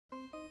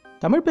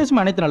தமிழ் பேசும்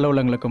அனைத்து நல்ல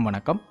உள்ளங்களுக்கும்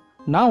வணக்கம்.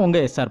 நான்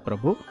உங்கள் எஸ்ஆர்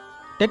பிரபு.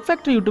 டெக்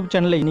ஃபேக்டரி யூடியூப்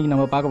சேனலில் இன்றைக்கி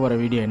நம்ம பார்க்க போகிற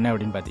வீடியோ என்ன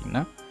அப்படின்னு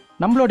பார்த்தீங்கன்னா,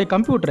 நம்மளுடைய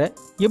கம்ப்யூட்டரை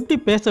எப்படி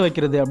பேச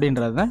வைக்கிறது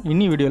அப்படின்றது தான்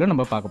இன்னி வீடியோவில்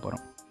நம்ம பார்க்க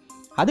போகிறோம்.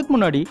 அதுக்கு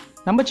முன்னாடி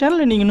நம்ம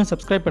சேனலை நீங்கள் இன்னும்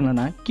சப்ஸ்கிரைப்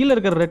பண்ணலன்னா கீழே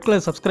இருக்கிற ரெட்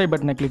கலர் சப்ஸ்கிரைப்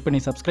பட்டனை கிளிக்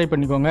பண்ணி சப்ஸ்கிரைப்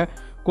பண்ணிக்கோங்க.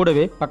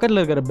 கூடவே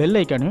பக்கத்தில் இருக்கிற பெல்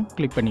ஐக்கானையும்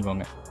கிளிக்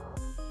பண்ணிக்கோங்க.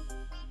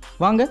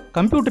 வாங்க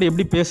கம்ப்யூட்டர்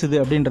எப்படி பேசுது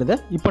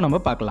அப்படின்றத இப்போ நம்ம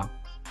பார்க்கலாம்.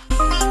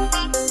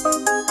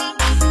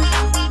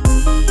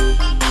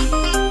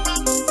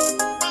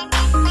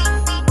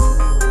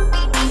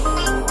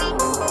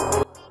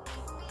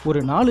 ஒரு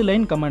 4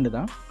 லைன் கமாண்டு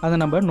தான், அதை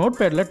நம்ம நோட்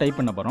பேடில் டைப்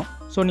பண்ண போகிறோம்.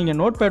 ஸோ நீங்கள்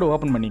நோட் பேட்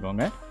ஓப்பன்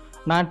பண்ணிக்கோங்க.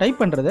 நான் டைப்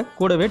பண்ணுறதை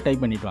கூடவே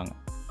டைப் பண்ணிட்டு வாங்க.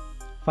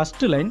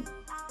 First line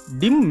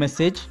dim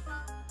message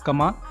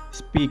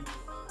speak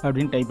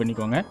அப்படின்னு டைப்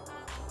பண்ணிக்கோங்க.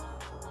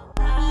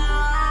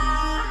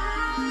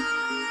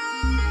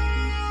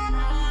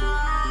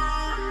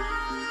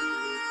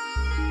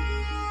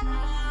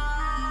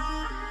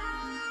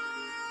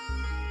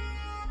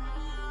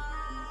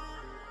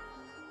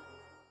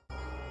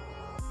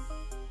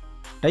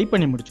 டைப்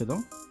பண்ணி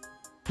முடிச்சதும்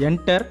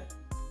enter.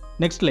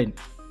 Next line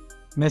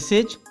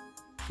message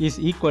is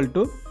equal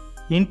to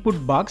input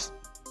box,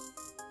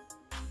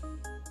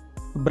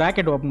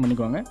 bracket open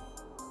பண்ணிக்கோங்க.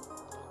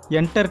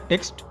 என்டர்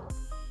டெக்ஸ்ட்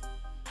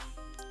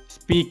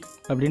ஸ்பீக்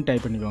அப்படின்னு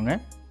டைப் பண்ணிக்கோங்க.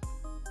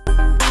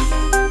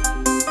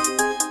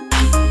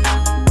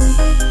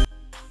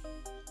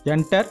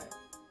 Enter.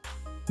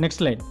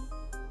 Next line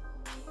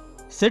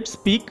set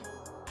speak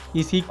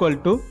is equal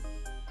to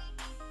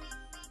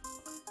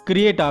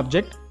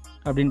CreateObject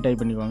அப்படின்னு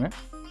type பண்ணிக்கோங்க.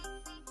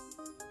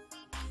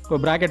 இப்போ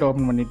ப்ராக்கெட்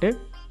ஓப்பன் பண்ணிவிட்டு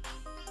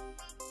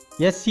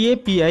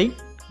sapi.spvoice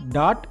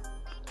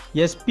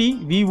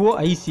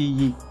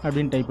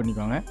அப்படின்னு டைப்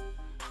பண்ணிக்கோங்க.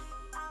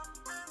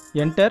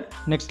 Enter.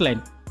 Next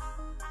line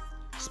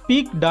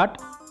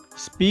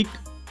Speak.Speak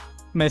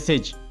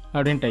Message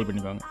அப்படின்னு டைப்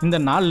பண்ணிக்கோங்க. இந்த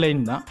 4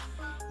 லைன் தான்.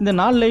 இந்த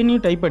 4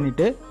 லைனையும் டைப்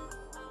பண்ணிவிட்டு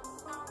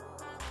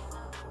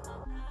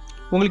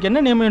உங்களுக்கு என்ன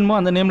நேம் வேணுமோ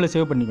அந்த நேமில்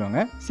சேவ் பண்ணிக்கோங்க.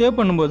 சேவ்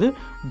பண்ணும்போது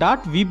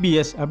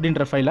 .vbs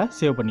அப்படின்ற ஃபைலை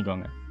சேவ்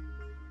பண்ணிக்கோங்க.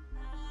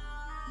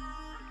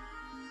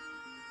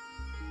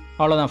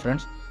 அவ்வளோதான்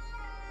ஃப்ரெண்ட்ஸ்.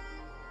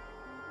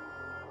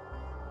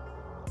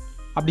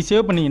 அப்படி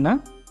சேவ் பண்ணிங்கன்னா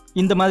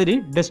இந்த மாதிரி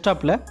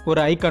டெஸ்க்டாப்பில் ஒரு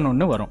ஐக்கான்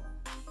ஒன்று வரும்.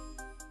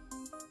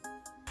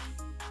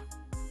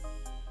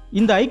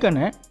 இந்த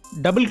ஐக்கானை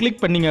டபுள்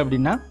கிளிக் பண்ணிங்க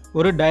அப்படின்னா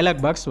ஒரு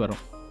டயலாக் பாக்ஸ்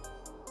வரும்.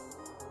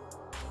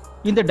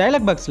 இந்த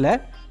டயலாக் பாக்ஸில்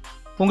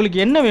உங்களுக்கு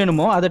என்ன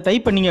வேணுமோ அதை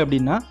டைப் பண்ணிங்க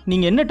அப்படின்னா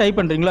நீங்கள் என்ன டைப்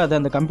பண்ணுறீங்களோ அதை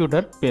அந்த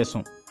கம்ப்யூட்டர்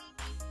பேசும்.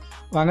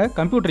 வாங்க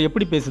கம்ப்யூட்டர்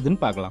எப்படி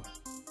பேசுதுன்னு பார்க்கலாம்.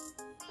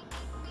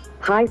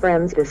 Hi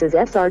friends, this is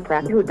SR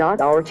Prabhu.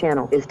 Our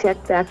channel is Tech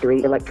Factory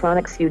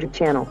Electronics YouTube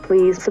channel.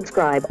 Please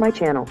subscribe my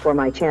channel for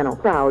my channel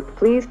proud.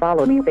 Please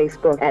follow me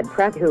Facebook at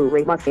Prabhu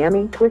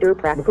Ramasamy, Twitter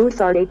Prabhu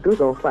Sardate,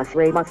 Google plus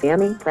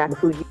Ramasamy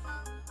Prabhu.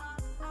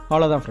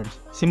 அவ்வளோதான் friends,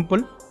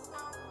 simple.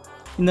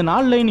 இந்த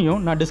 4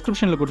 லைனையும் நான்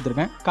டிஸ்கிரிப்ஷனில்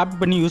கொடுத்துருக்கேன், copy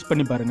பண்ணி use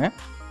பண்ணி பாருங்கள்.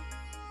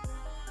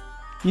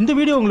 இந்த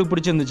video உங்களுக்கு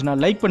பிடிச்சிருந்துச்சுன்னா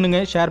லைக்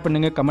பண்ணுங்கள், ஷேர்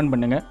பண்ணுங்கள், கமெண்ட்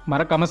பண்ணுங்கள்,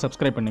 மறக்காமல்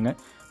சப்ஸ்கிரைப் பண்ணுங்கள்.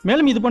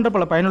 மேலும் இது போன்ற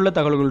பல பயனுள்ள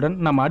தகவல்களுடன்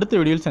நாம் அடுத்த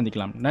வீடியோவில்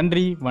சந்திக்கலாம்.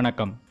 நன்றி,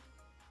 வணக்கம்.